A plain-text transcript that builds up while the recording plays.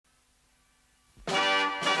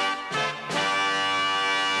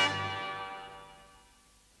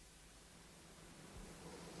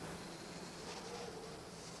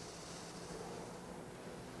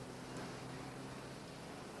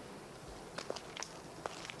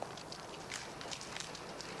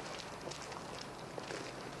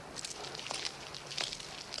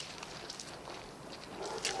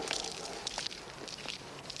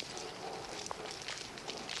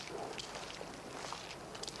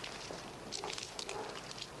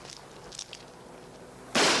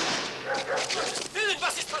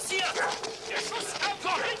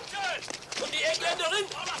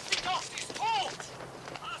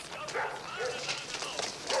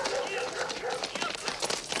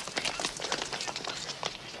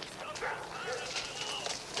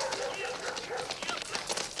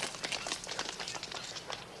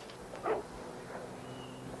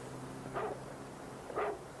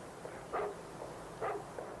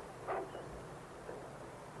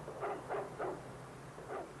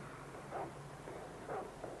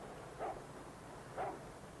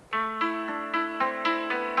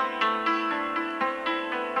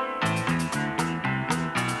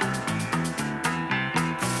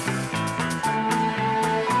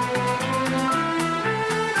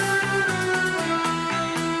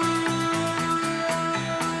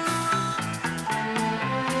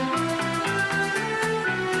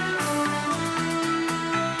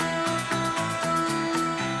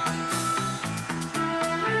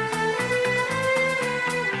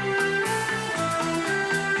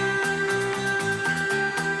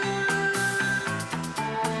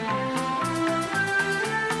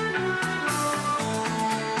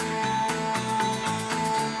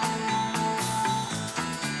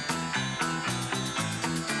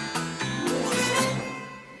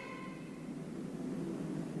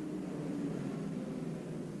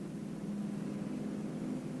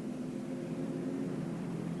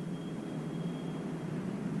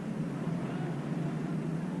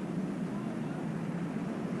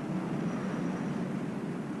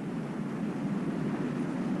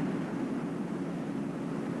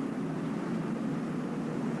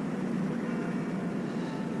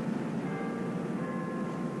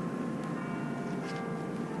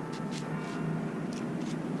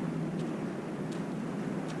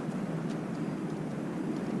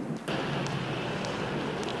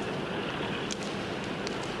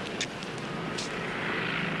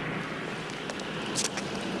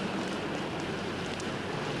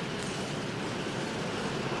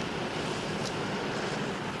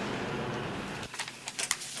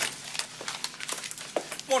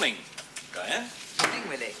Morning, Diane. Morning,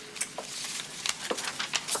 Willie.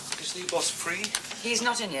 Is the boss free? He's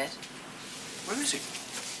not in yet. Where is he?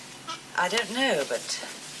 I don't know, but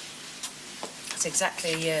it's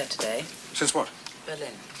exactly a year today. Since what?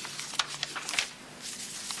 Berlin.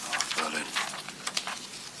 Oh, Berlin.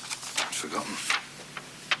 I'd forgotten.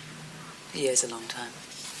 A year's a long time.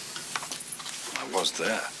 I was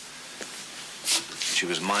there. She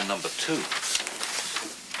was my number 2.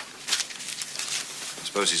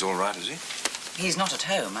 I suppose he's all right, is he? He's not at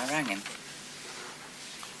home. I rang him.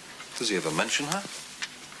 Does he ever mention her?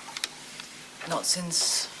 Not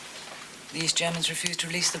since the East Germans refused to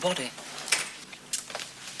release the body.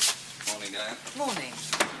 Morning, Diane. Morning.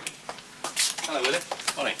 Hello, Willie.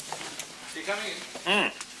 Morning. You coming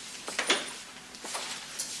in?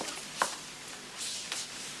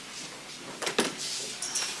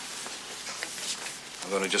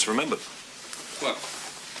 I've only just remembered. What?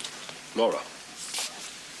 Laura.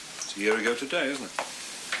 It's a year ago today, isn't it?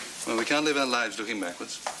 Well, we can't live our lives looking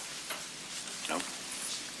backwards. No.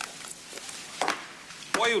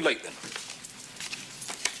 Why are you late, then?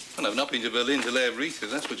 Well, I've not been to Berlin to lay a wreath, if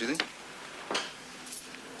that's what you think.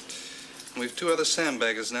 We've 2 other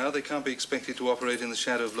Sandbaggers now. They can't be expected to operate in the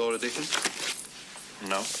shadow of Laura Dickens.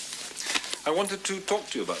 No. I wanted to talk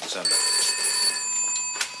to you about the Sandbaggers.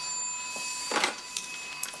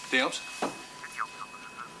 Deals?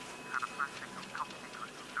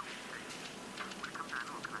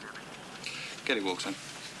 Getty walks in.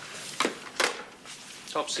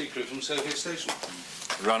 Top secret from Soviet Station.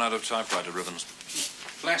 Run out of typewriter ribbons.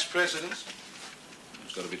 Flash precedents.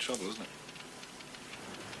 There's got to be trouble, isn't it?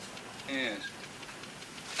 Yes.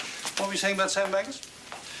 What were you saying about Sandbaggers?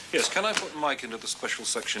 Yes, can I put Mike into the special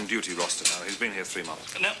section duty roster now? He's been here 3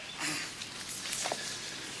 months. No.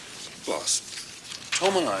 Boss,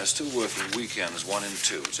 Tom and I are still working weekends 1 and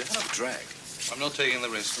 2. It's a hell of a drag. I'm not taking the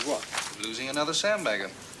risk. Of what? Of losing another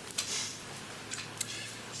Sandbagger.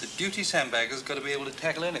 The duty Sandbagger's got to be able to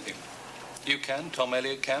tackle anything. You can, Tom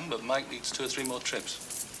Elliott can, but Mike needs 2 or 3 more trips.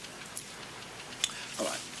 All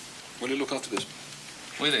right. Will you look after this?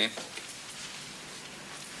 Will he?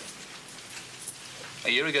 A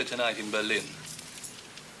year ago tonight in Berlin,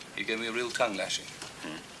 you gave me a real tongue lashing.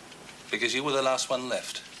 Because you were the last one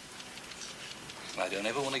left. I don't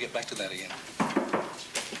ever want to get back to that again.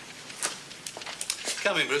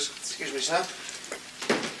 Come in, Bruce. Excuse me, sir.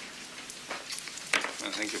 Oh,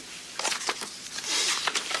 thank you.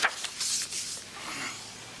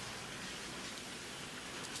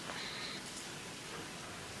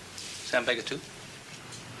 Sandbagger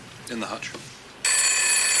 2? In the hutch.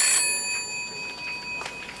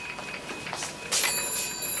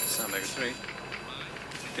 Sandbagger 3.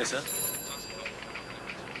 Yes, sir.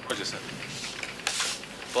 Roger, sir.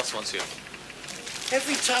 Boss wants you.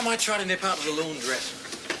 Every time I try to nip out of the laundrette,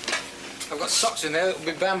 I've got socks in there that will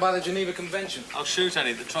be banned by the Geneva Convention. I'll shoot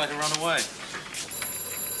any that try to run away.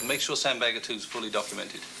 Make sure Sandbagger 2's fully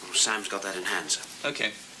documented. Oh, Sam's got that in hand, sir.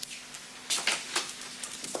 Okay.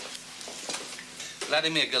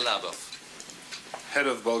 Vladimir Galabov. Head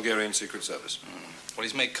of Bulgarian Secret Service. Well,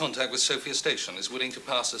 he's made contact with Sofia Station. Is willing to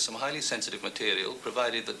pass us some highly sensitive material,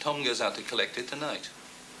 provided that Tom goes out to collect it tonight.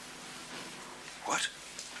 What?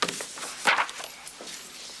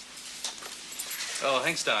 Oh,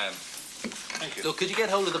 thanks, Diane. Thank you. Look, could you get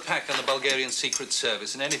hold of the pack on the Bulgarian Secret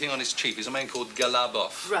Service and anything on its chief? He's a man called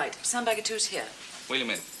Galabov. Right. Sandbagger 2's here. Wheel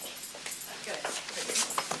him in. Go.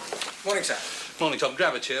 Morning, sir. Morning, Tom.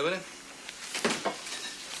 Grab a chair, will you?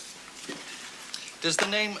 Does the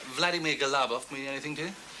name Vladimir Galabov mean anything to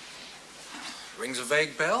you? Rings a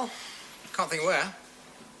vague bell. Can't think where.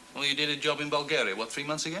 Well, you did a job in Bulgaria, what, 3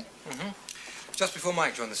 months ago? Just before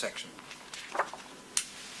Mike joined the section.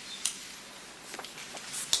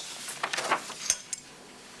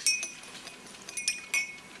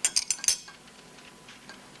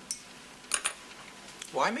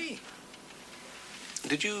 Why me?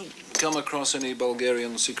 Did you come across any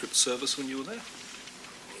Bulgarian Secret Service when you were there?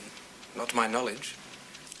 Not to my knowledge.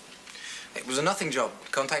 It was a nothing job.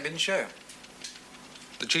 Contact didn't show.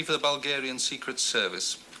 The chief of the Bulgarian Secret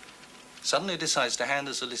Service suddenly decides to hand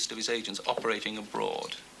us a list of his agents operating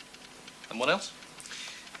abroad. And what else?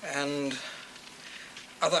 And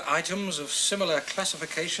other items of similar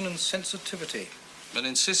classification and sensitivity. But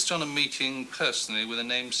insists on a meeting personally with a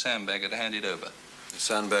named Sandbagger to hand it over. A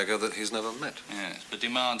Sandbagger that he's never met. Yes, but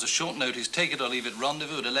demands a short notice, take it or leave it,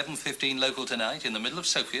 rendezvous at 11:15 local tonight in the middle of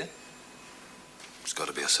Sofia. It's got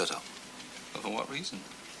to be a setup. But for what reason?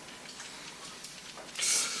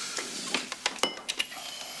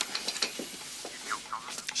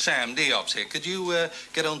 Sam, DVDRip's here. Could you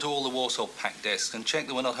get onto all the Warsaw pack desks and check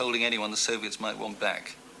that we're not holding anyone the Soviets might want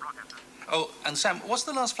back? Oh, and Sam, what's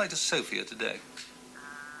the last flight to Sofia today?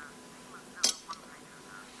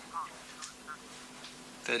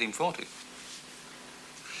 1340.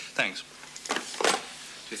 Thanks. Do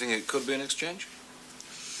you think it could be an exchange?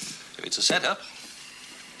 If it's a setup.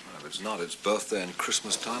 Well, if it's not, it's birthday and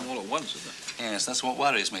Christmas time all at once, isn't it? Yes, that's what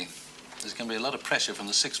worries me. There's going to be a lot of pressure from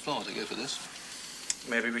the 6th floor to go for this.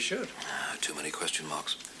 Maybe we should. Too many question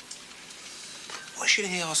marks. Why should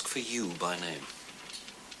he ask for you by name?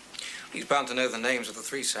 He's bound to know the names of the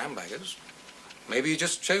 3 Sandbaggers. Maybe he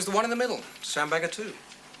just chose the one in the middle, Sandbagger 2.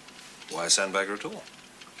 Why a Sandbagger at all?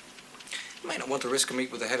 He may not want to risk a meet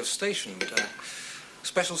with the head of station, but a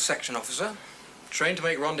special section officer, trained to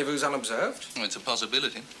make rendezvous unobserved. Well, it's a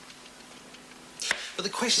possibility. But the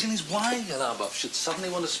question is why Galabov should suddenly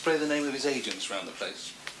want to spray the name of his agents around the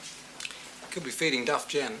place. Could be feeding Duff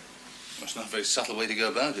Jen. Well, it's not a very subtle way to go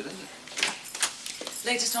about it, is it?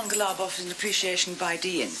 Latest on Galabov is an appreciation by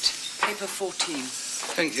D-Int. Paper 14.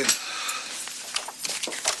 Thank you.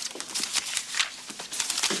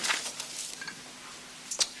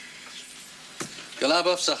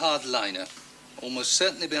 Galabov's a hardliner, almost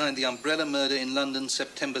certainly behind the umbrella murder in London,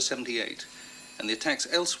 September 78, and the attacks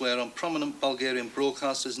elsewhere on prominent Bulgarian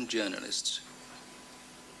broadcasters and journalists.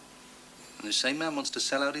 And the same man wants to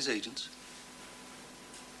sell out his agents.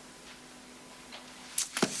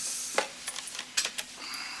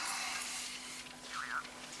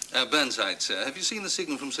 Burnside, sir. Have you seen the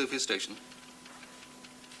signal from Sofia Station?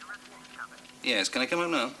 Yes, can I come up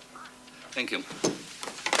now? Thank you.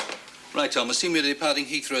 Right, Tom, assume you're departing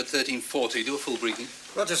Heathrow at 1340. Do a full briefing.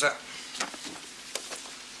 Roger, sir.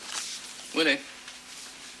 Willie.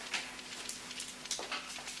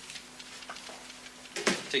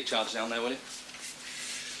 Take charge down there, will you?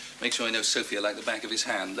 Make sure he knows Sofia like the back of his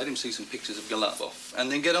hand. Let him see some pictures of Galabov. And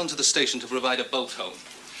then get on to the station to provide a bolt hole.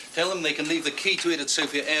 Tell them they can leave the key to it at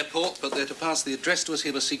Sofia Airport, but they're to pass the address to us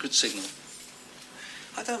here by secret signal.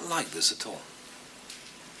 I don't like this at all.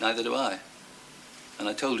 Neither do I. And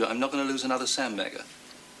I told you, I'm not going to lose another Sandbagger.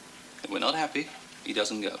 If we're not happy, he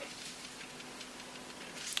doesn't go.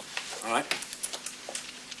 All right.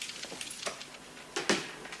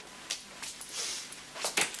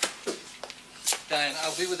 Diane,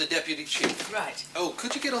 I'll be with the deputy chief. Right. Oh,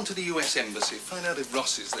 could you get on to the US Embassy? Find out if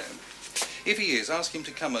Ross is there. If he is, ask him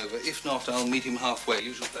to come over. If not, I'll meet him halfway.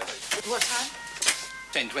 Usual place. At what time?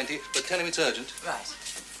 10:20, but tell him it's urgent. Right.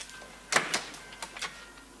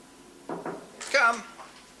 Come.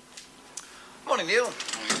 Morning, Neil.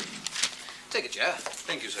 Take a chair.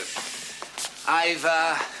 Thank you, sir. I've,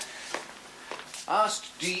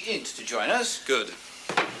 asked D-Int to join us. Good.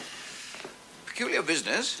 Peculiar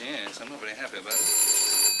business. Yes, I'm not very happy about it.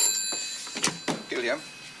 Peculiar.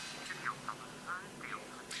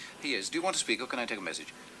 He is. Do you want to speak, or can I take a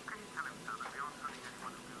message?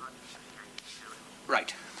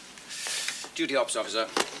 Right. Duty ops officer.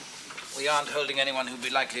 We aren't holding anyone who'd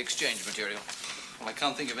be likely exchange material. Well, I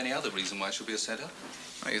can't think of any other reason why it should be a setup.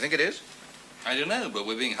 Oh, you think it is? I don't know, but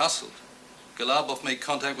we're being hustled. Galabov made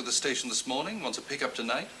contact with the station this morning, wants a pickup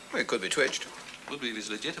tonight. Well, it could be twitched. Would be if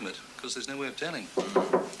he's legitimate, because there's no way of telling.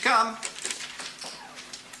 Come.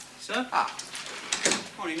 Sir? Ah.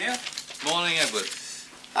 Morning, Neil. Morning, Edward.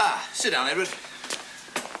 Ah, sit down, Edward.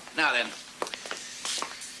 Now then.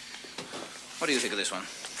 What do you think of this one?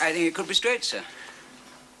 I think it could be straight, sir.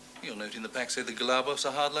 You're noting the pack say that Galabov's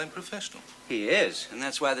a hardline professional. He is, and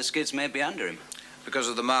that's why the skids may be under him. Because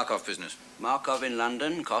of the Markov business. Markov in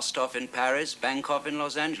London, Kostov in Paris, Bankov in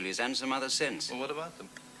Los Angeles, and some other since. Well, what about them?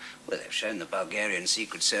 Well, they've shown the Bulgarian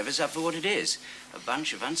Secret Service up for what it is. A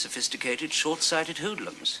bunch of unsophisticated, short-sighted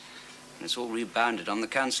hoodlums. And it's all rebounded on the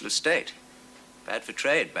Council of State. Bad for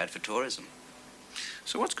trade, bad for tourism.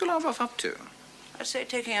 So what's Galabov up to? I say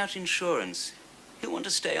taking out insurance. He'll want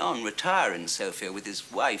to stay on, retire in Sofia with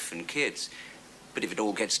his wife and kids. But if it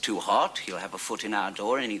all gets too hot, he'll have a foot in our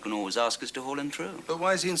door and he can always ask us to haul him through. But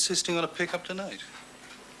why is he insisting on a pickup tonight?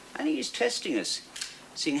 I think he's testing us,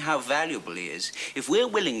 seeing how valuable he is. If we're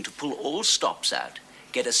willing to pull all stops out,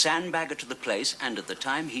 get a Sandbagger to the place, and at the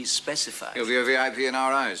time he's specified. He'll be a VIP in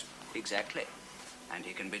our eyes. Exactly. And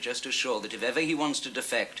he can be just as sure that if ever he wants to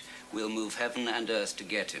defect, we'll move heaven and earth to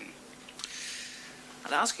get him.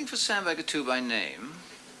 And asking for Sandbagger 2 by name?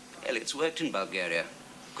 Well, it's worked in Bulgaria.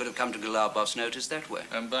 Could have come to Galabov's notice that way.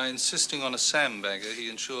 And by insisting on a Sandbagger, he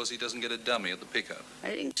ensures he doesn't get a dummy at the pickup.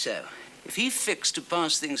 I think so. If he fixed to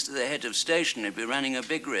pass things to the head of station, he'd be running a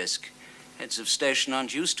big risk. Heads of station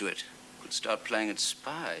aren't used to it. Could start playing at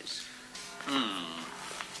spies. Well,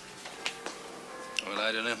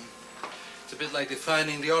 I don't know. It's a bit like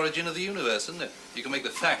defining the origin of the universe, isn't it? You can make the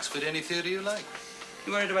facts fit any theory you like.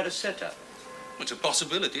 You worried about a setup? Well, it's a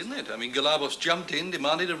possibility, isn't it? I mean, Galabov's jumped in,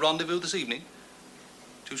 demanded a rendezvous this evening.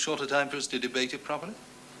 Too short a time for us to debate it properly.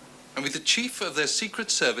 And with the chief of their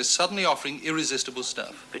secret service suddenly offering irresistible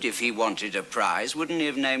stuff. But if he wanted a prize, wouldn't he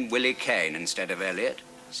have named Willie Kane instead of Elliot?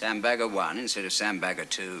 Sandbagger 1 instead of Sandbagger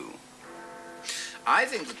 2. I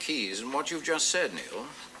think the key is in what you've just said, Neil.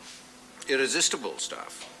 Irresistible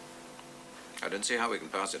stuff. I don't see how we can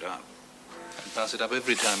pass it up. And pass it up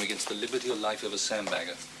every time against the liberty or life of a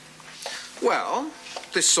sandbagger. Well,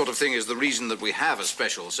 this sort of thing is the reason that we have a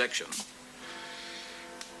special section.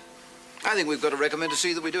 I think we've got to recommend to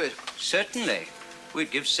see that we do it. Certainly.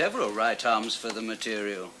 We'd give several right arms for the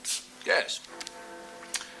material. Yes.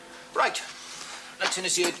 Right. Let's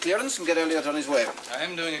initiate clearance and get Elliot on his way. I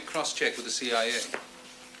am doing a cross-check with the CIA.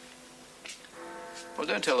 Well,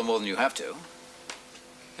 don't tell them more than you have to.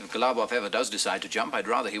 If Galabov ever does decide to jump, I'd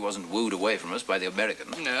rather he wasn't wooed away from us by the American.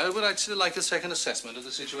 No, but I'd still like a second assessment of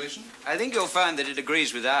the situation. I think you'll find that it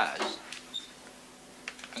agrees with ours.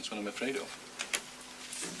 That's what I'm afraid of.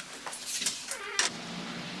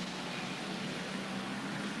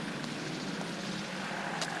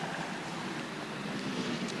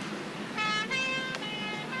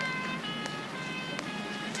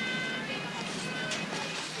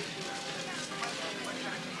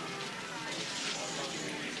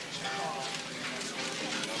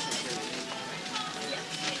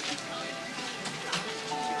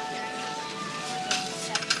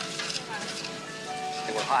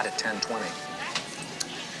 They were hot at 10:20.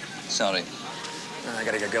 Sorry. I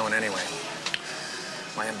gotta get going anyway.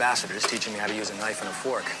 My ambassador is teaching me how to use a knife and a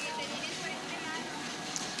fork.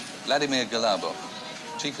 Vladimir Galabov,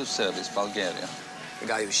 Chief of Service, Bulgaria. The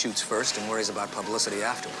guy who shoots first and worries about publicity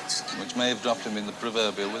afterwards. Which may have dropped him in the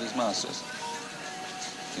proverbial with his masters.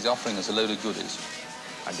 He's offering us a load of goodies.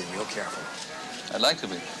 I'd be real careful. I'd like to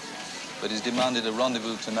be. But he's demanded a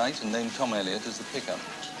rendezvous tonight and named Tom Elliot as the pickup.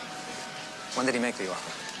 When did he make the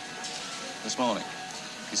offer? This morning.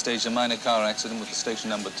 He staged a minor car accident with the station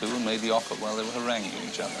number 2 and made the offer while they were haranguing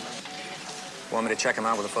each other. Want me to check him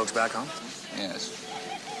out with the folks back home? Yes.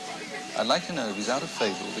 I'd like to know if he's out of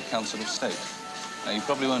favor with the Council of State. Now, you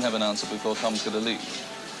probably won't have an answer before Tom's going to leave.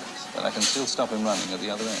 But I can still stop him running at the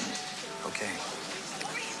other end. Okay.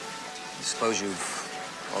 I suppose you've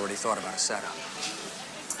already thought about a setup.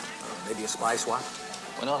 Maybe a spy swap?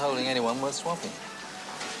 We're not holding anyone worth swapping.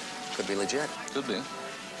 Could be legit. Could be.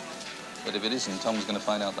 But if it isn't, Tom's going to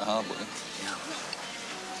find out the hard way. Yeah.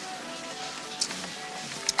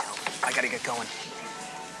 I gotta get going.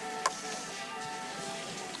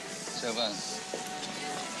 So,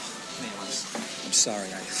 I'm sorry.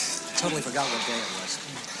 I totally forgot what day it was.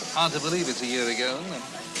 hard to believe it's a year ago, isn't it?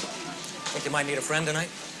 Think you might need a friend tonight?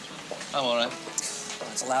 I'm all right.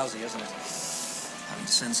 That's lousy, isn't it? Having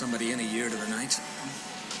to send somebody in a year to the night.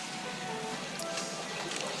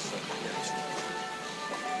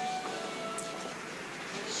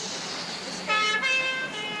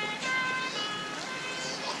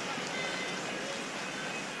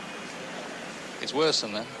 It's worse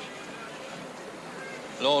than that.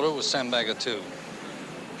 Laura was Sandbagger 2.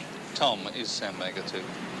 Tom is Sandbagger 2.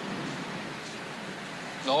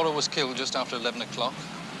 Laura was killed just after 11 o'clock.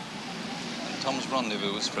 And Tom's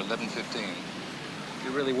rendezvous was for 11:15.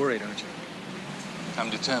 You're really worried, aren't you? I'm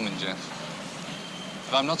determined, Jeff.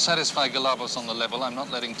 If I'm not satisfied Galabos on the level, I'm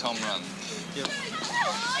not letting Tom run. Yep.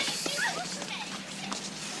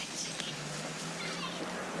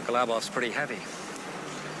 Galabov's pretty heavy.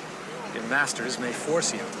 Your masters may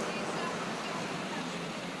force you.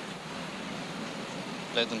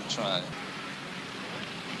 Let them try.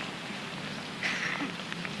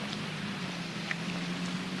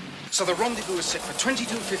 So the rendezvous is set for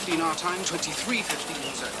 22:15 our time,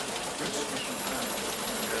 23:15 Z.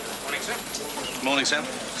 Morning, sir. Morning, Sam.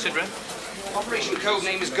 Sit round. Operation code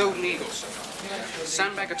name is Golden Eagle, sir.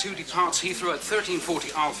 Sandbagger 2 departs Heathrow at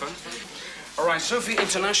 13:40 Alpha. Arrives Sofia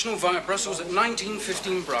International via Brussels at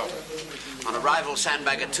 19:15 Bravo. On arrival,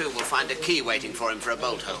 Sandbagger 2 will find a key waiting for him for a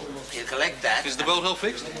bolt hole. He'll collect that. Is the bolt hole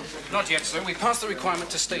fixed? Not yet, sir. We passed the requirement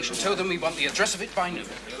to station. Told them we want the address of it by noon.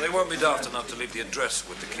 They won't be daft enough to leave the address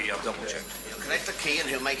with the key. I've double-checked. He'll collect the key and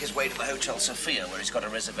he'll make his way to the Hotel Sofia, where he's got a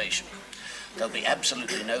reservation. There'll be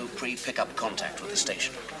absolutely no pre-pickup contact with the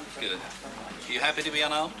station. Good. Are you happy to be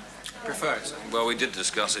unarmed? Preferred, sir. Well, we did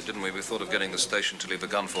discuss it, didn't we? We thought of getting the station to leave the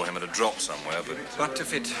gun for him at a drop somewhere, but... But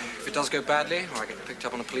if it does go badly, or I get picked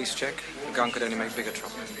up on a police check, the gun could only make bigger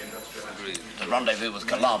trouble. Agreed. The rendezvous with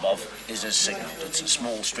Galabov is as signaled. It's a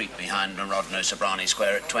small street behind Narodno Sobrani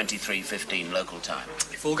Square at 23:15 local time.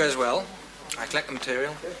 If all goes well, I collect the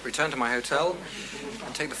material, return to my hotel,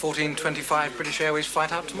 and take the 14:25 British Airways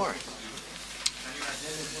flight out tomorrow.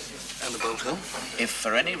 And the bolt hole? If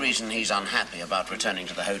for any reason he's unhappy about returning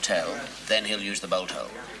to the hotel, then he'll use the bolt hole.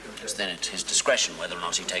 It's then at his discretion whether or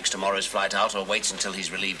not he takes tomorrow's flight out or waits until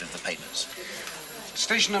he's relieved of the papers.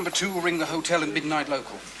 Station number 2 will ring the hotel at midnight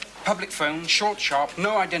local. Public phone, short, sharp,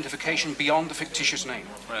 no identification beyond the fictitious name.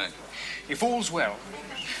 Right. If all's well,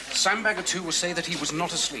 Sandbagger 2 will say that he was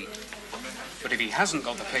not asleep. But if he hasn't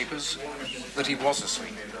got the papers, that he was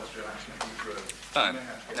asleep. Fine.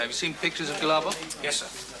 Have you seen pictures of Galabov? Yes, sir.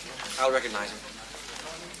 I'll recognize him.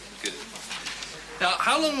 Good. Now,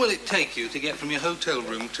 how long will it take you to get from your hotel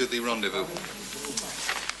room to the rendezvous?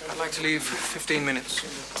 I'd like to leave 15 minutes.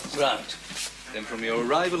 Right. Then from your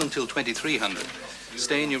arrival until 2300,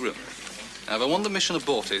 stay in your room. Now, if I want the mission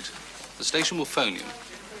aborted, the station will phone you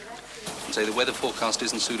and say the weather forecast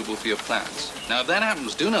isn't suitable for your plans. Now, if that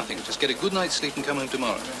happens, do nothing. Just get a good night's sleep and come home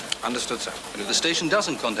tomorrow. Understood, sir. But if the station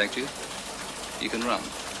doesn't contact you, you can run.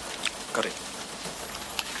 Got it.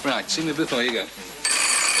 Right, see me before you go.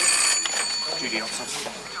 Duty officer.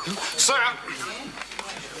 Sir!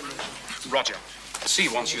 Roger. See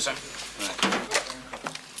wants you, sir. Right.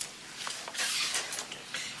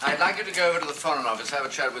 I'd like you to go over to the Foreign Office, have a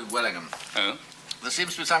chat with Wellingham. Oh? There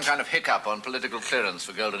seems to be some kind of hiccup on political clearance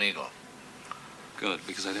for Golden Eagle. Good,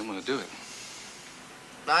 because I didn't want to do it.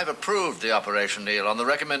 I've approved the operation, Neil, on the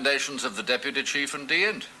recommendations of the Deputy Chief and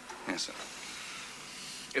D-Int. Yes, sir.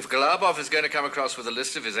 If Galabov is going to come across with a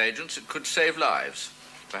list of his agents, it could save lives.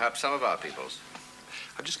 Perhaps some of our people's.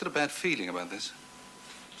 I've just got a bad feeling about this.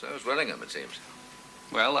 So is Wellingham, it seems.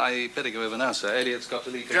 Well, I better go over now, sir. Elliot's got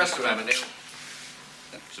to leave. Just a moment, Neil.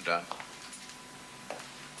 Sit down.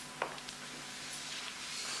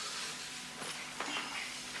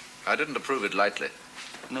 I didn't approve it lightly.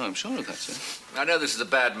 No, I'm sure of that, sir. I know this is a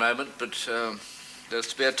bad moment, but there's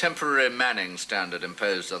to be a temporary manning standard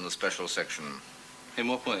imposed on the special section. In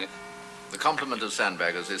what way? The complement of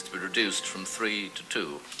Sandbaggers is to be reduced from 3 to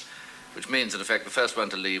 2, which means, in effect, the first one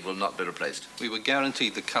to leave will not be replaced. We were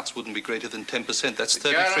guaranteed the cuts wouldn't be greater than 10%. That's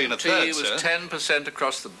The 33 and a third, guarantee sir. was 10%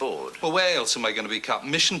 across the board. Well, where else am I going to be cut?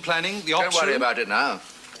 Mission planning? The ops Don't worry room? about it now.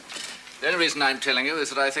 The only reason I'm telling you is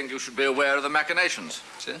that I think you should be aware of the machinations.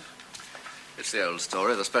 Sir? It's the old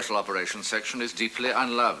story. The Special Operations Section is deeply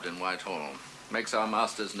unloved in Whitehall. Makes our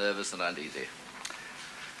masters nervous and uneasy.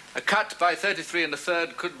 A cut by 33 and a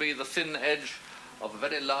third could be the thin edge of a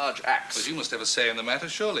very large axe. But you must have a say in the matter,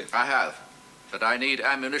 surely. I have. But I need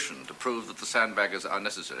ammunition to prove that the Sandbaggers are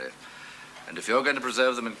necessary. And if you're going to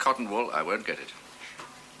preserve them in cotton wool, I won't get it.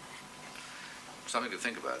 Something to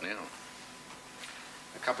think about, Neil.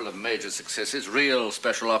 A couple of major successes, real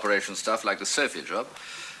special operations stuff like the Sophie job,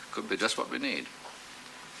 could be just what we need.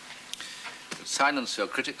 But silence your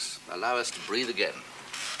critics, allow us to breathe again.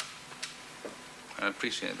 I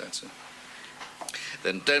appreciate that, sir.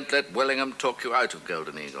 Then don't let Wellingham talk you out of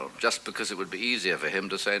Golden Eagle, just because it would be easier for him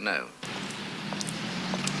to say no.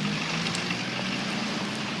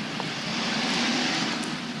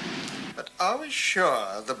 But are we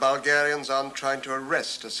sure the Bulgarians aren't trying to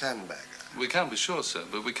arrest a Sandbagger? We can't be sure, sir,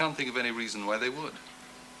 but we can't think of any reason why they would.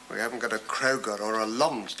 We haven't got a Kroger or a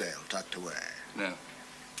Lonsdale tucked away. No.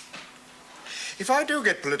 If I do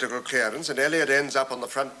get political clearance and Elliot ends up on the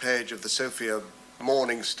front page of the Sofia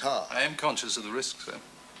Morning Star... I am conscious of the risks, sir.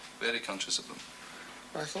 Very conscious of them.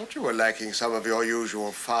 I thought you were lacking some of your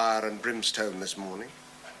usual fire and brimstone this morning.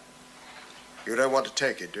 You don't want to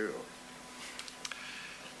take it, do you?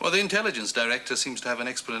 Well, the intelligence director seems to have an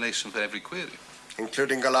explanation for every query.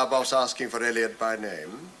 Including Galabov's asking for Elliot by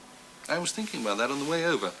name? I was thinking about that on the way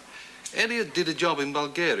over. Elliot did a job in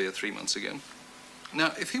Bulgaria 3 months ago.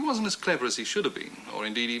 Now, if he wasn't as clever as he should have been, or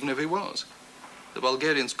indeed even if he was, the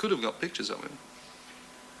Bulgarians could have got pictures of him.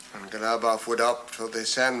 And Galabov would opt for the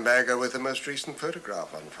Sandbagger with the most recent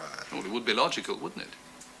photograph on file. Well, it would be logical, wouldn't it?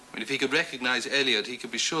 I mean, if he could recognize Elliot, he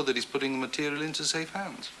could be sure that he's putting the material into safe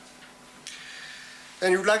hands.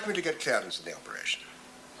 Then you'd like me to get clearance in the operation?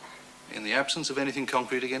 In the absence of anything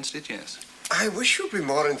concrete against it, yes. I wish you'd be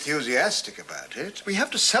more enthusiastic about it. We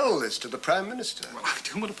have to sell this to the Prime Minister. Well, I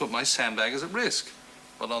don't want to put my Sandbaggers at risk.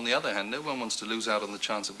 But on the other hand, no one wants to lose out on the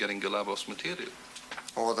chance of getting Galabov's material.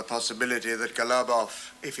 Or the possibility that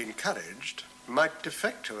Galabov, if encouraged, might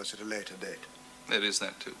defect to us at a later date. There is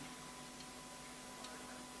that, too.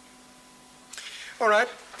 All right.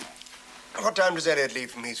 What time does Elliot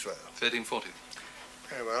leave from Heathrow? 13:40.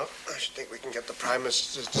 Very well. I should think we can get the Prime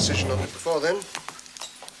Minister's decision on it before then.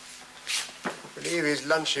 I believe he's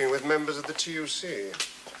lunching with members of the TUC.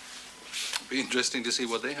 It'll be interesting to see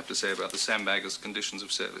what they have to say about the Sandbaggers' conditions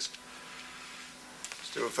of service.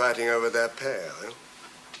 Still fighting over their pay, are you?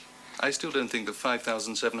 I still don't think that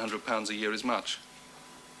 £5,700 a year is much.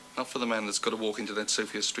 Not for the man that's got to walk into that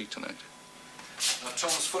Sophia Street tonight.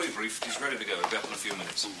 Tom's fully briefed. He's ready to go. He'll be up in a few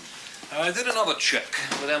minutes. I did another check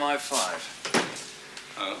with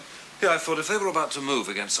MI5. Oh? Yeah, I thought if they were about to move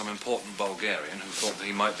against some important Bulgarian who thought that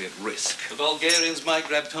he might be at risk... The Bulgarians might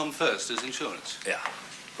grab Tom first as insurance. Yeah,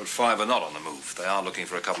 but 5 are not on the move. They are looking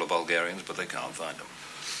for a couple of Bulgarians, but they can't find them.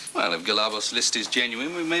 Well, if Galavos' list is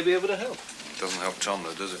genuine, we may be able to help. Doesn't help Tom,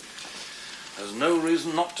 though, does it? There's no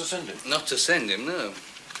reason not to send him. Not to send him, no.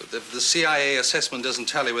 But if the CIA assessment doesn't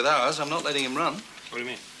tally with ours, I'm not letting him run. What do you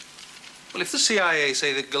mean? Well, if the CIA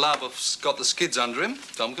say that Galavov's got the skids under him,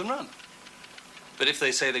 Tom can run. But if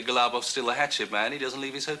they say that Galavov's still a hatchet man, he doesn't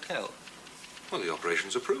leave his hotel. Well, the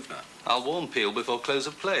operation's approved now. I'll warn Peel before close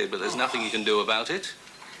of play, but there's nothing he can do about it.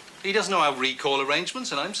 He doesn't know our recall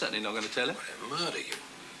arrangements, and I'm certainly not going to tell him. They'll murder you.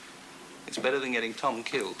 It's better than getting Tom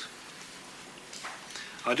killed.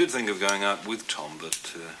 I did think of going out with Tom, but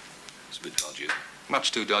it's a bit dodgy.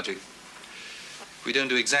 Much too dodgy. If we don't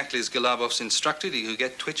do exactly as Galavov's instructed, he could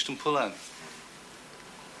get twitched and pull out.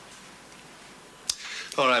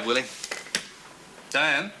 All right, Willie.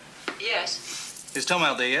 Diane? Yes? Is Tom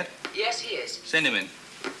out there yet? Yes, he is. Send him in.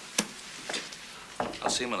 I'll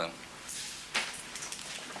see him alone.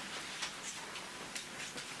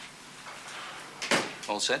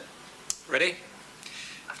 All set? Ready?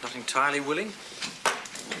 Not entirely willing.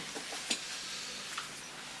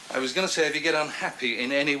 I was going to say if you get unhappy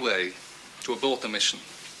in any way, to abort the mission.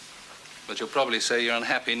 But you'll probably say you're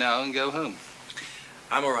unhappy now and go home.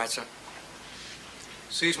 I'm all right, sir.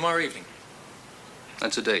 See you tomorrow evening.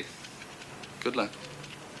 That's a date. Good luck.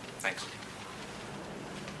 Thanks.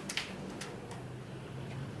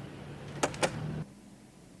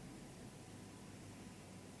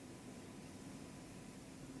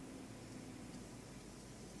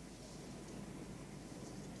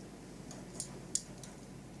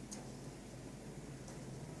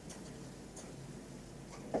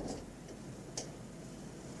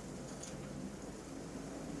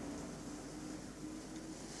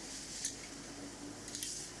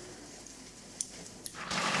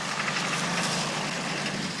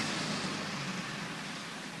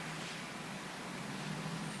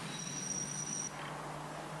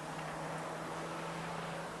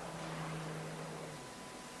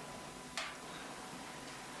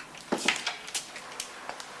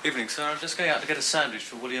 Evening, sir. I'm just going out to get a sandwich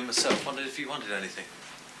for Willie and myself. Wondered if you wanted anything.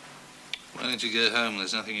 Why don't you get home?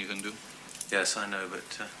 There's nothing you can do. Yes, I know,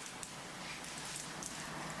 but...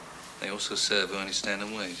 They also serve who only stand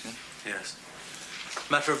and wait, eh? Yes.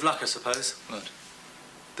 Matter of luck, I suppose. What?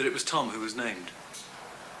 That it was Tom who was named.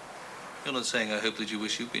 You're not saying I hope that you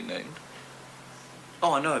wish you'd been named?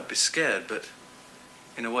 Oh, I know I'd be scared, but...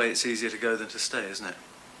 in a way, it's easier to go than to stay, isn't it?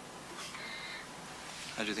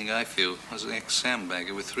 How do you think I feel as an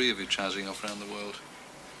ex-sandbagger with 3 of you trousering off around the world?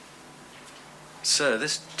 Sir,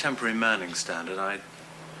 this temporary manning standard,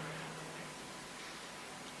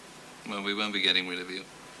 Well, we won't be getting rid of you.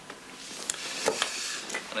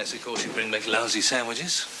 Unless, of course, you bring back lousy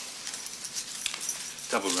sandwiches.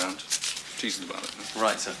 Double round. Cheese and garlic.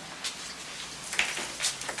 Right, sir.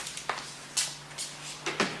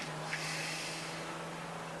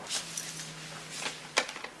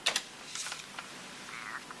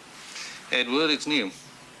 Edward, it's Neil.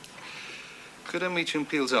 Could I meet you in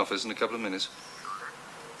Peel's office in a couple of minutes?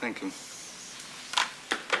 Thank you.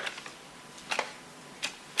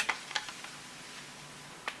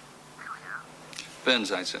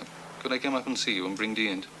 Burnside, sir. Could I come up and see you and bring Dee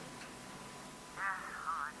in?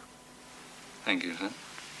 Thank you, sir.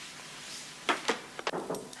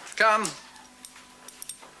 Come.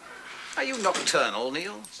 Are you nocturnal,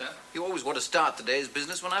 Neil? Sir? You always want to start the day's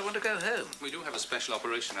business when I want to go home. We do have a special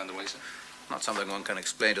operation underway, sir. Not something one can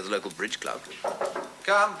explain to the local bridge club.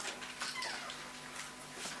 Come.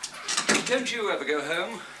 Don't you ever go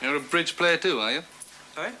home? You're a bridge player too, are you?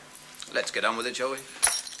 Sorry? Let's get on with it, shall we?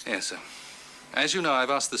 Yes, sir. As you know, I've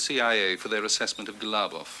asked the CIA for their assessment of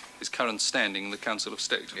Galavov, his current standing in the Council of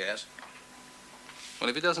State. Yes. Well,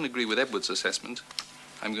 if it doesn't agree with Edward's assessment,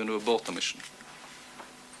 I'm going to abort the mission.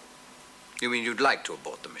 You mean you'd like to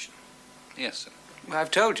abort the mission? Yes, sir.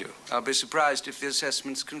 I've told you. I'll be surprised if the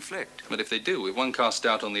assessments conflict. But if they do, if one casts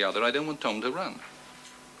doubt on the other, I don't want Tom to run.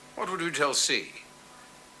 What would you tell C?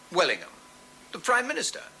 Wellingham? The Prime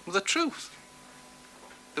Minister? Well, the truth.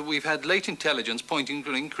 that we've had late intelligence pointing to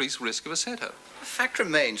an increased risk of a setup. The fact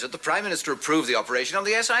remains that the Prime Minister approved the operation on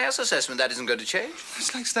the SIS assessment. That isn't going to change.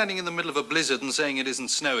 It's like standing in the middle of a blizzard and saying it isn't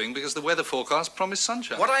snowing because the weather forecast promised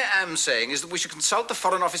sunshine. What I am saying is that we should consult the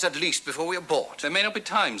Foreign Office at least before we abort. There may not be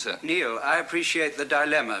time, sir. Neil, I appreciate the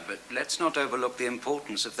dilemma, but let's not overlook the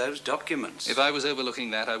importance of those documents. If I was overlooking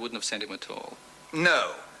that, I wouldn't have sent him at all.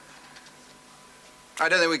 No. I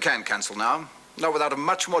don't think we can cancel now. Not without a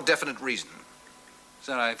much more definite reason.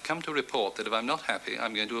 Sir, I've come to report that if I'm not happy,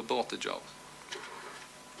 I'm going to abort the job.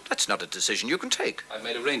 That's not a decision you can take. I've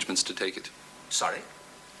made arrangements to take it. Sorry?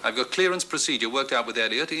 I've got clearance procedure worked out with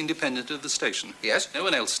Elliot, independent of the station. Yes? No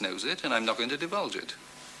one else knows it, and I'm not going to divulge it.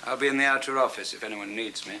 I'll be in the outer office if anyone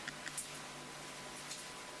needs me.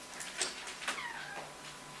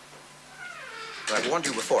 I've warned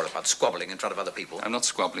you before about squabbling in front of other people. I'm not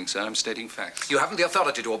squabbling, sir. I'm stating facts. You haven't the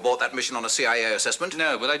authority to abort that mission on a CIA assessment?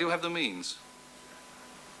 No, but I do have the means.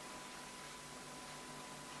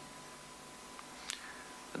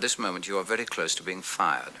 At this moment, you are very close to being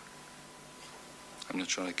fired. I'm not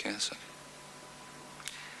sure I care, sir.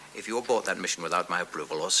 If you abort that mission without my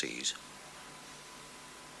approval or seize,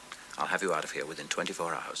 I'll have you out of here within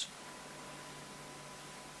 24 hours.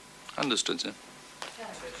 Understood, sir.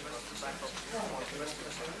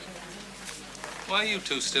 Why are you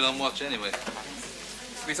two still on watch anyway?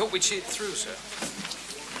 We thought we'd see it through, sir.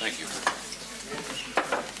 Thank you.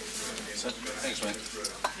 Sir, thanks, mate.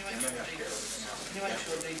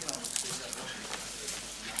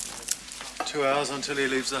 2 hours until he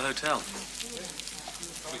leaves the hotel.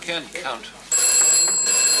 We can count.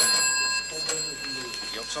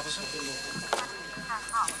 The ops officer?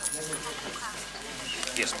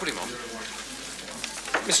 Yes, put him on.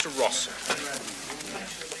 Mr. Ross, sir.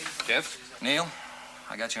 Jeff? Neil,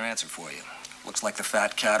 I got your answer for you. Looks like the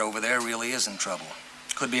fat cat over there really is in trouble.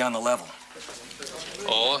 Could be on the level.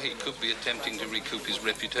 Or he could be attempting to recoup his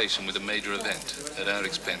reputation with a major event at our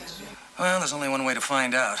expense. Well, there's only one way to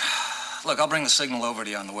find out. Look, I'll bring the signal over to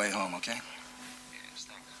you on the way home, okay? Yes,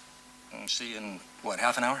 thanks. And see you in, what,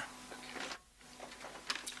 half an hour?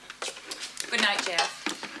 Good night,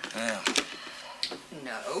 Jeff. Yeah.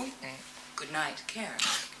 No. Good night, Karen.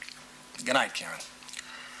 Good night, Karen.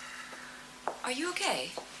 Are you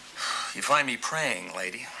okay? You find me praying,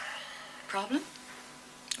 lady. Problem?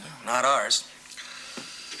 Not ours.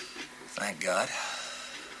 Thank God.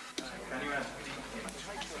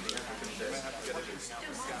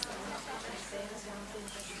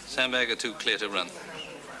 Sandbagger 2 clear to run.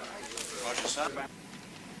 Roger, sir.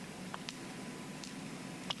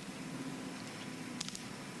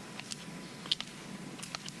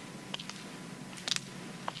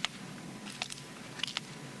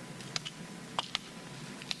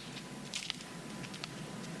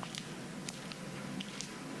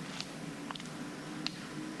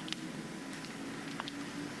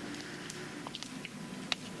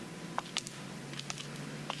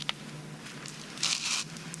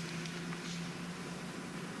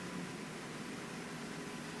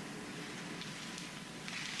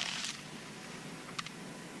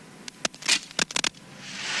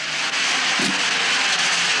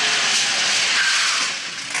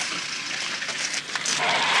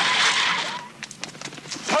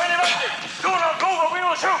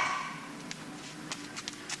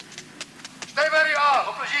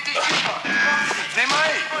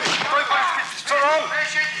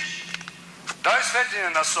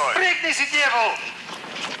 Пригни си, дьявол!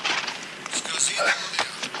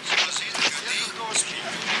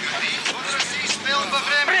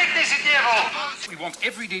 Пригни си, дьявол! We want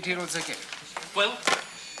every detail of the game. Well?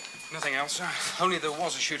 Nothing else, sir. Only there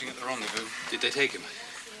was a shooting at the rendezvous. Did they take him?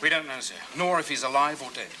 We don't know, sir. Nor if he's alive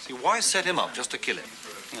or dead. See, why set him up just to kill him?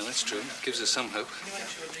 No, that's true. Gives us some hope.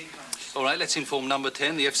 All right, let's inform number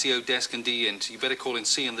 10, the FCO desk and D-Int. You better call in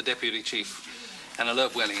C and the deputy chief. And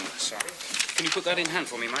alert Wellingham. Sir. Can you put that in hand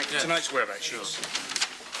for me, Mike? Yes. Tonight's whereabouts. Sure.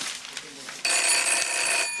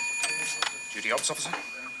 Duty ops officer?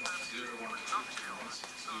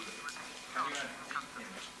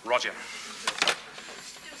 Roger.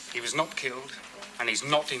 He was not killed, and he's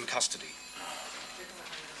not in custody.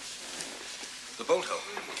 The bolt hole.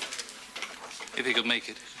 If he could make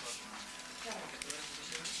it.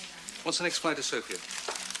 What's the next flight to Sofia?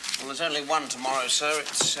 Well, there's only one tomorrow, sir.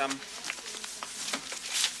 It's,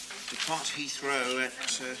 depart Heathrow at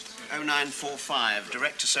 0945,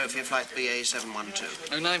 direct to Sofia, flight BA 712.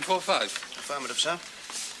 0945? Affirmative, sir.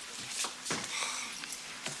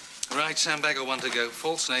 Right, Sandbagger 1 to go.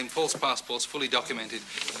 False name, false passports, fully documented.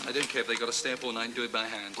 I don't care if they got to stay up all night and do it by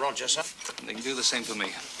hand. Roger, sir. And they can do the same for me.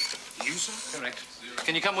 You, sir? Correct.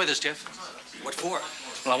 Can you come with us, Jeff? What for?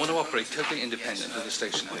 Well, I want to operate totally independent of the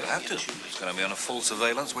station. We'll have to. It's going to be on a full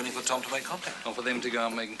surveillance waiting for Tom to make contact. Or for them to go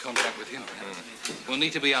out making contact with him. We'll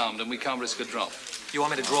need to be armed and we can't risk a drop. You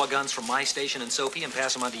want me to draw guns from my station in Sophie and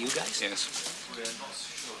pass them on to you guys? Yes.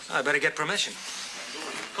 I better get permission.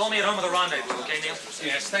 Call me at home with a rendezvous, okay, Neil?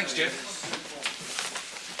 Yes, thanks, Jeff.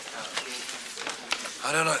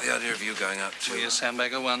 I don't like the idea of you going out to... Well, you're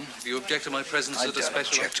Sandbagger 1. If you object to my presence at a special... I don't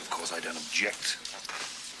object, of course, I don't object.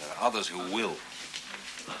 There are others who will.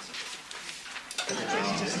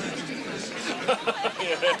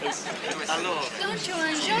 Yes. Hello. Don't you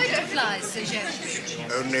enjoy the flies, Sir Geoffrey?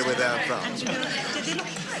 Only with Air France. And you know, they look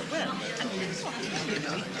quite well. And that's what you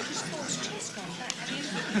know, he just thought his chest gone back.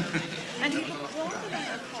 And he looked rather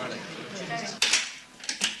melancholy.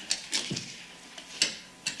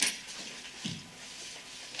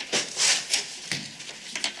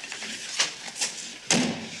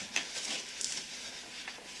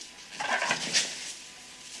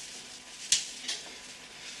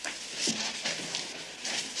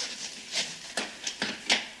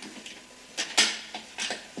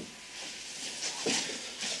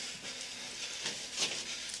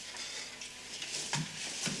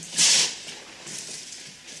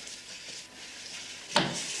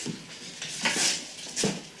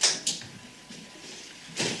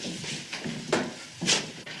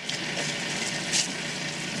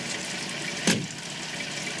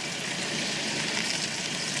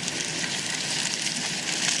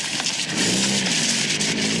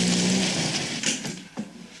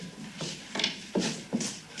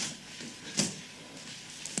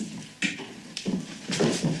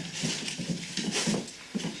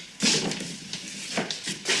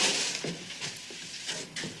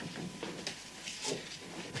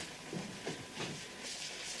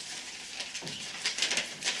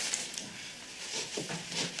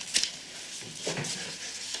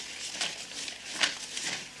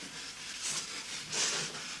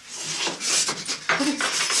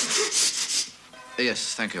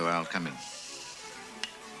 Yes, thank you. I'll come in.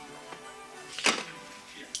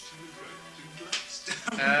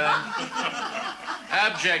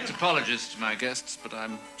 Abject apologies to my guests, but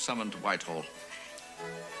I'm summoned to Whitehall.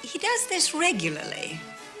 He does this regularly.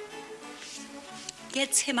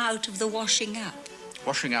 Gets him out of the washing up.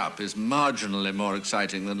 Washing up is marginally more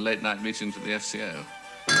exciting than late-night meetings at the FCO.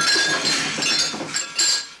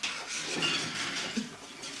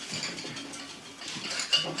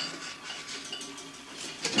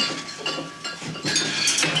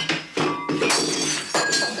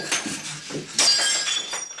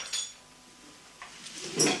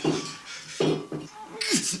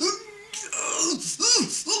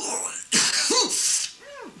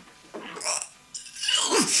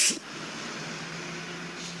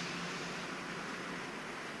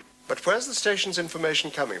 But where's the station's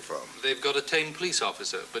information coming from? They've got a tame police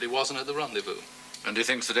officer, but he wasn't at the rendezvous. And he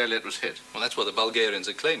thinks that Elliot was hit? Well, that's what the Bulgarians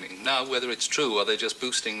are claiming. Now, whether it's true or they're just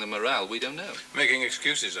boosting the morale, we don't know. Making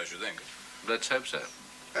excuses, I should think. Let's hope so.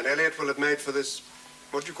 And Elliot will have made for this,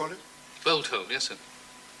 what do you call it? Bolt hole, yes, sir.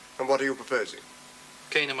 And what are you proposing?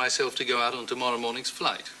 Kane and myself to go out on tomorrow morning's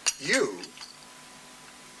flight. You?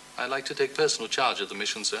 I'd like to take personal charge of the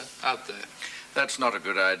mission, sir, out there. That's not a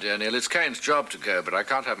good idea, Neil. It's Kane's job to go, but I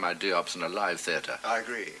can't have my DOPs in a live theatre. I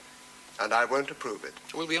agree. And I won't approve it.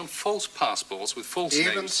 We'll be on false passports with false names.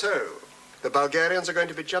 Even so. The Bulgarians are going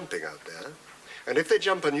to be jumping out there. And if they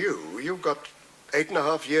jump on you, you've got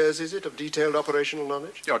 8.5 years, is it, of detailed operational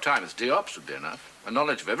knowledge? Your time as DOPs would be enough. A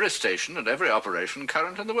knowledge of every station and every operation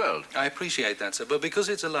current in the world. I appreciate that, sir, but because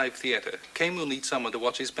it's a live theatre, Kane will need someone to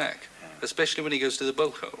watch his back, especially when he goes to the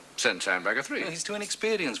bolt hole. Send Sandbagger 3. No, he's too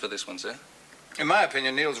inexperienced for this one, sir. In my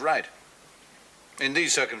opinion, Neil's right. In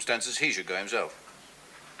these circumstances, he should go himself.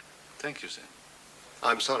 Thank you, sir.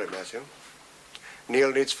 I'm sorry, Matthew.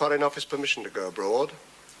 Neil needs Foreign Office permission to go abroad,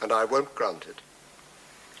 and I won't grant it.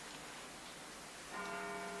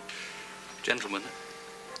 Gentlemen,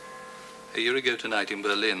 a year ago tonight in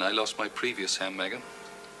Berlin, I lost my previous Sandbagger,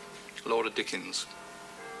 Laura Dickens.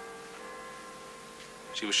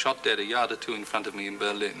 She was shot dead a yard or two in front of me in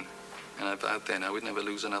Berlin, and I vowed then I would never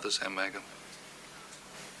lose another Sandbagger.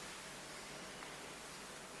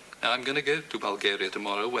 Now, I'm going to go to Bulgaria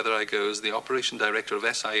tomorrow, whether I go as the operation director of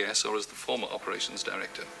SIS or as the former operations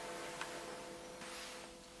director.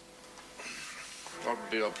 What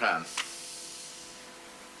would be your plan?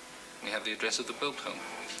 We have the address of the boat home.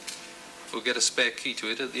 We'll get a spare key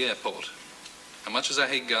to it at the airport. And much as I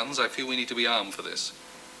hate guns, I feel we need to be armed for this.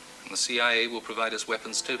 And the CIA will provide us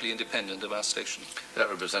weapons totally independent of our station. That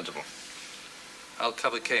would be sensible. I'll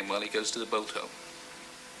cover Kane while he goes to the boat home.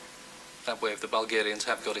 That way, if the Bulgarians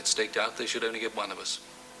have got it staked out, they should only get one of us.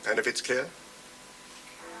 And if it's clear?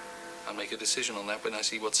 I'll make a decision on that when I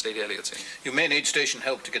see what state Elliot's in. You may need station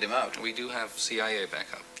help to get him out. We do have CIA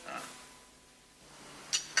backup.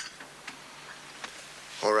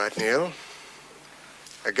 All right, Neil.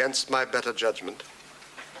 Against my better judgment.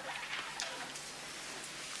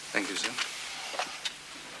 Thank you, sir.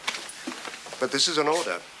 But this is an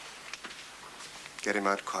order. Get him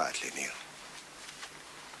out quietly, Neil.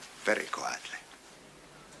 Very quietly.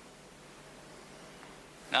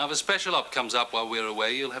 Now, if a special op comes up while we're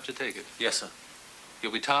away, you'll have to take it. Yes, sir.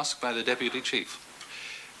 You'll be tasked by the deputy chief.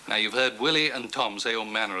 Now, you've heard Willie and Tom say all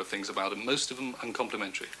manner of things about him, most of them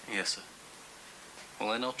uncomplimentary. Yes, sir. Well,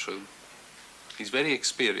 they're not true. He's very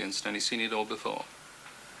experienced and he's seen it all before.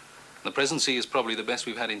 The present sea is probably the best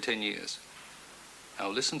we've had in 10 years. Now,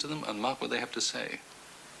 listen to them and mark what they have to say.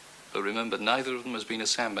 But remember, neither of them has been a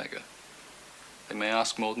sandbagger. They may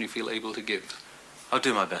ask more than you feel able to give. I'll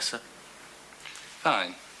do my best, sir.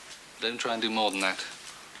 Fine. Don't try and do more than that.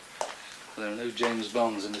 There are no James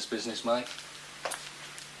Bonds in this business, Mike.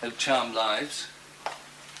 No charmed lives.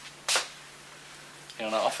 You're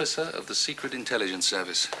an officer of the Secret Intelligence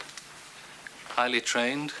Service. Highly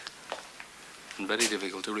trained and very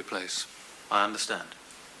difficult to replace. I understand.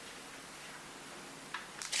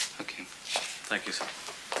 Okay. Thank you, sir.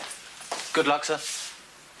 Good luck, sir.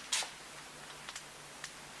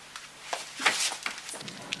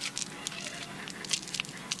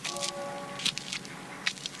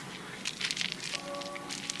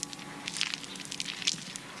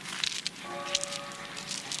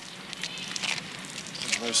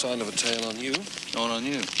 No sign of a tail on you. Nor on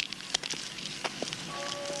you.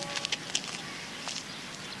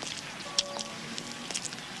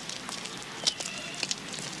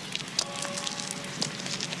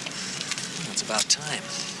 It's about time.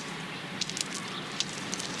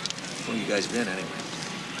 Where you guys been, anyway?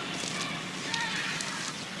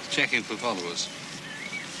 Checking for followers.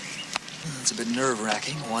 It's a bit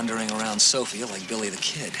nerve-wracking, wandering around Sofia like Billy the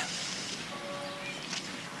Kid.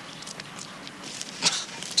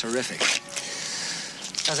 Terrific.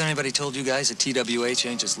 Hasn't anybody told you guys that TWA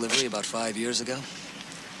changed its livery about 5 years ago?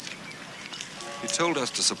 He told us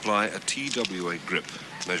to supply a TWA grip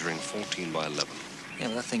measuring 14 by 11. Yeah,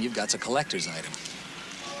 well, that thing you've got's a collector's item.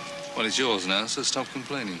 Well, it's yours now, so stop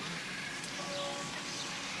complaining.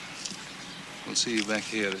 We'll see you back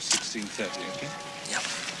here at 16:30, okay? Yep.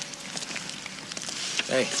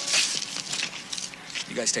 Hey,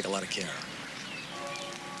 you guys take a lot of care.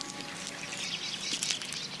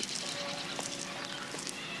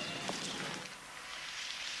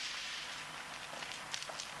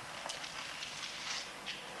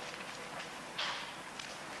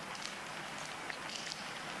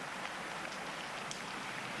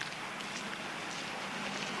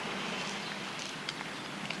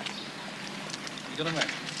 You got a map?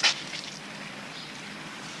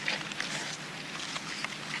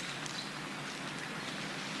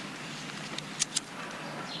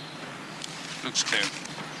 Looks clear.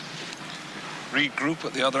 Regroup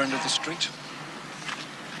at the other end of the street?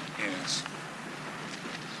 Yes.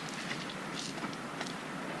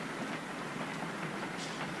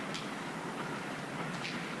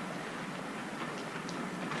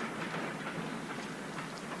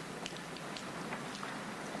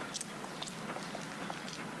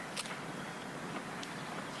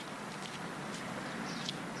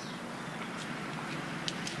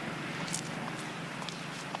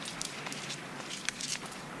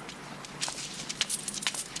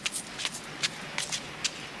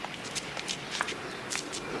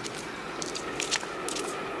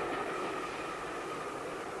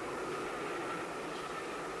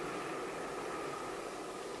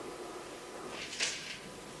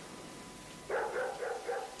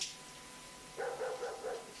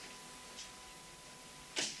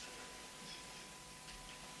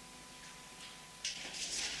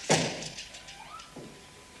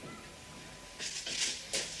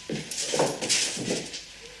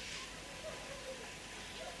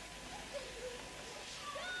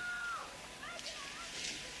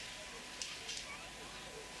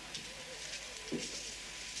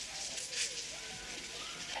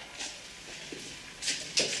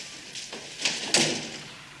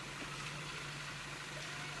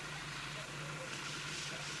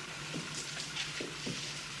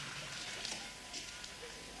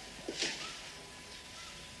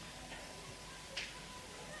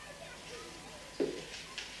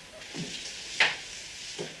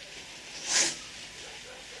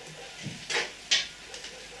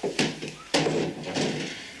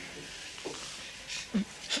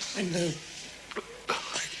 I know.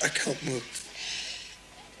 I can't move.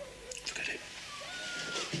 Look,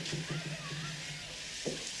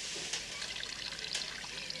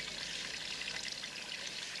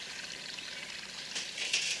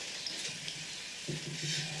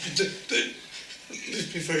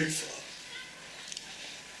 be very far.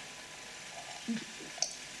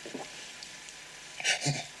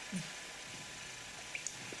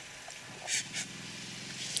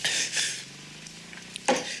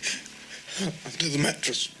 Under the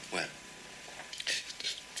mattress. Where?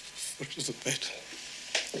 Foot of the bed.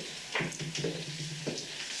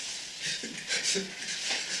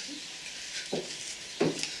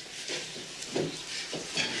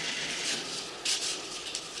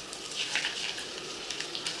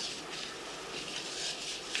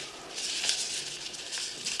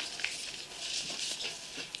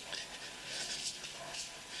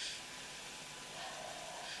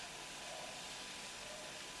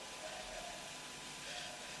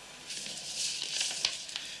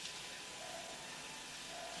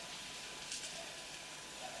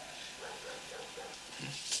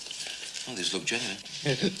 Oh, these look genuine.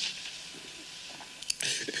 It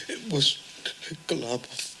was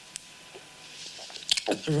Galabov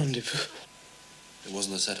at the rendezvous. It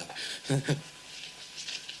wasn't a setup.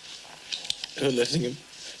 They were letting him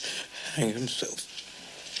hang himself.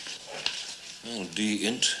 Well,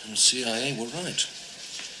 D-Int and CIA were right.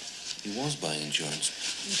 He was buying insurance.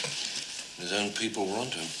 His own people were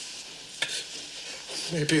onto him.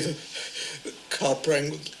 Maybe the car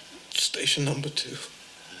rang with station number 2.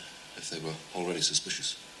 If they were already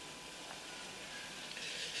suspicious.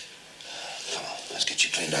 Come on, let's get you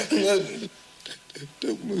cleaned up. No,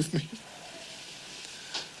 don't move me.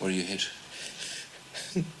 Where are you hit?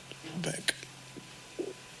 Back.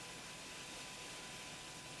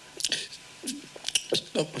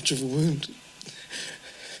 It's not much of a wound.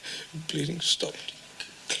 Bleeding stopped.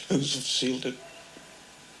 Clothes have sealed it.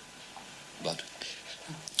 Blood?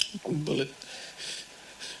 A bullet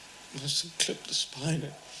must have clipped the spine.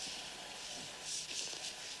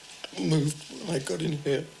 It moved when I got in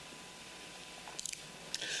here.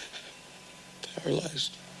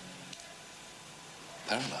 Paralyzed.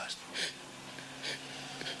 Paralyzed?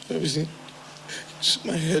 Everything. It's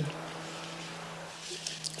my head.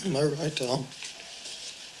 My right arm.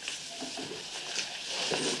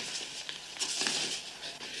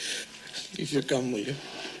 Leave your gun, will you?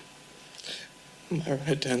 My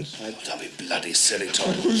right hand side. Don't be bloody silly,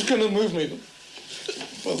 Tom. Who's gonna move me?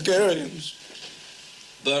 The Bulgarians.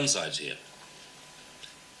 Burnside's here.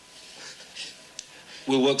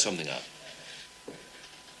 We'll work something out.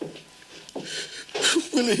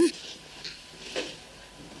 Willie.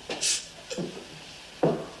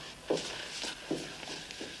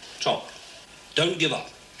 Tom, don't give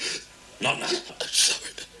up. Not now. I'm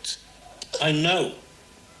sorry. I know.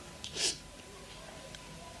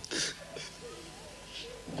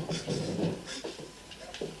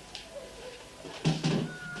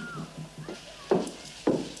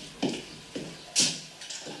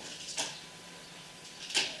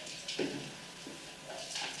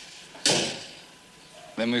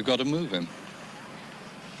 Then we've got to move him.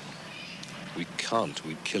 We can't.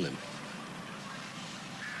 We'd kill him.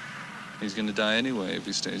 He's going to die anyway if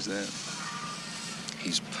he stays there.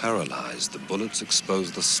 He's paralyzed. The bullets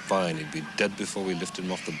exposed the spine. He'd be dead before we lift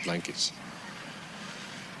him off the blankets.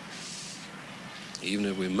 Even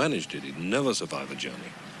if we managed it, he'd never survive a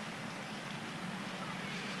journey.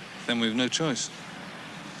 Then we've no choice.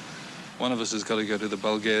 One of us has got to go to the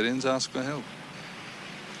Bulgarians, ask for help.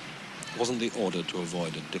 Wasn't the order to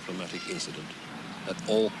avoid a diplomatic incident at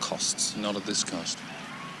all costs? Not at this cost.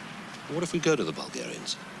 What if we go to the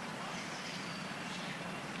Bulgarians?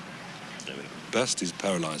 I mean, at best, he's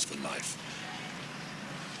paralyzed for life.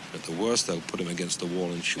 At the worst, they'll put him against the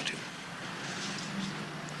wall and shoot him.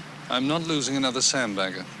 I'm not losing another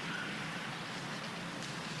sandbagger.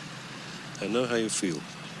 I know how you feel.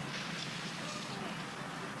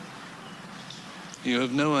 You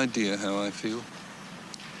have no idea how I feel.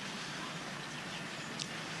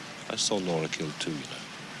 I saw Laura killed too, you know.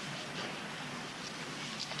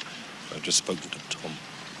 I've just spoken to Tom.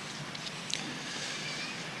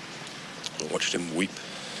 I watched him weep.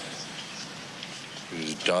 He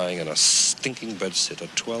was dying in a stinking bedsitter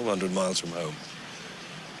 1,200 miles from home.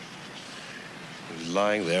 He was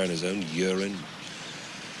lying there in his own urine,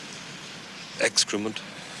 excrement,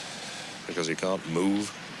 because he can't move.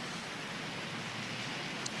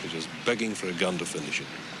 He's just begging for a gun to finish it.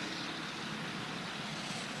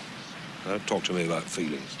 Don't talk to me about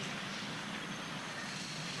feelings.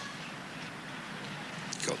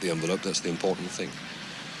 Got the envelope, that's the important thing.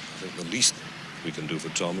 I think the least we can do for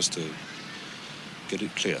Tom is to get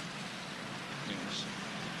it clear. Yes.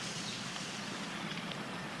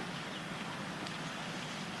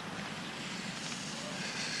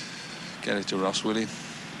 Get it to Ross, will you?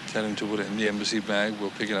 Tell him to put it in the embassy bag.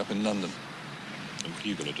 We'll pick it up in London. And what are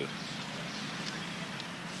you going to do?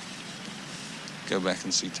 Go back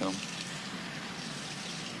and see Tom.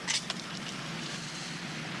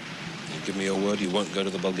 You give me your word you won't go to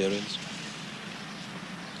the Bulgarians?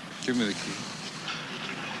 Give me the key.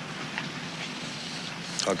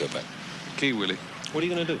 I'll go back. Key, Willie. What are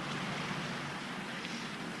you going to do?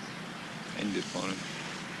 End it for him.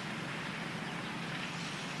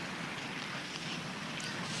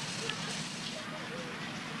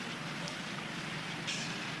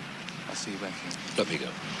 I'll see you back here. Let me go.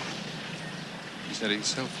 You said it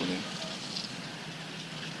yourself, Willie.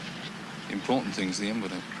 The important thing's the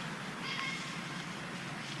envelope.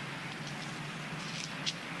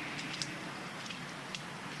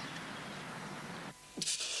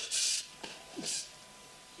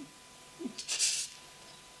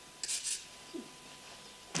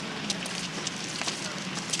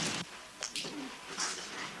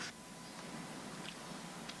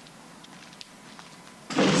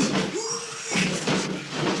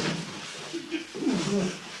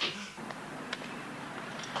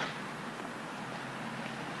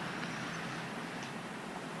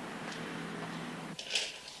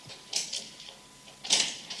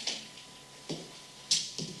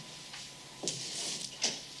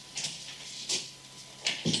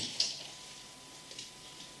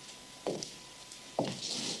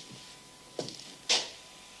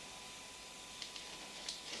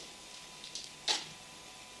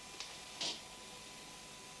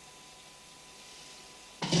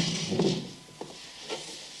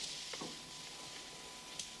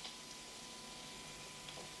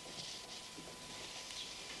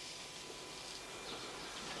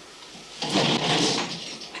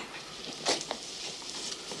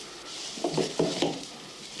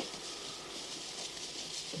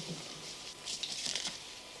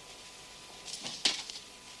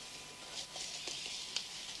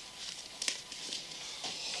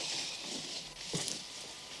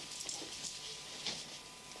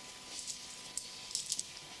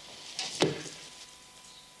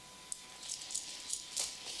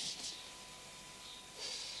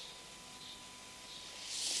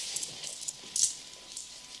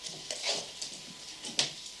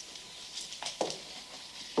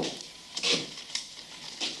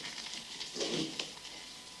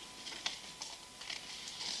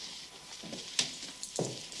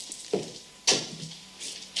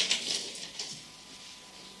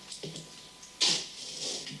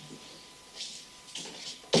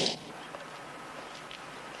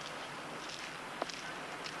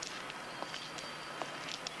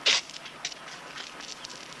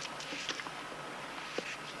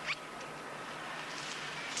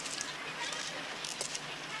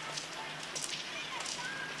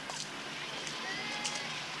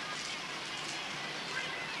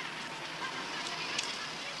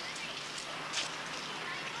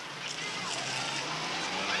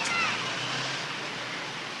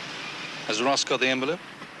 Has Ross got the envelope?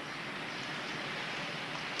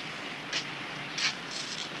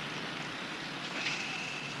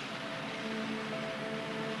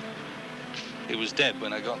 He was dead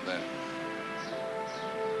when I got there.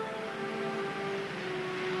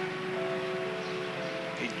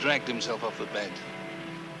 He dragged himself off the bed.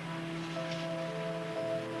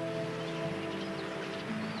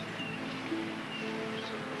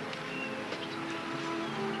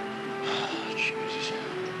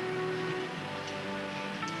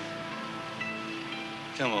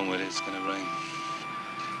 Come on, Willie, it's gonna rain.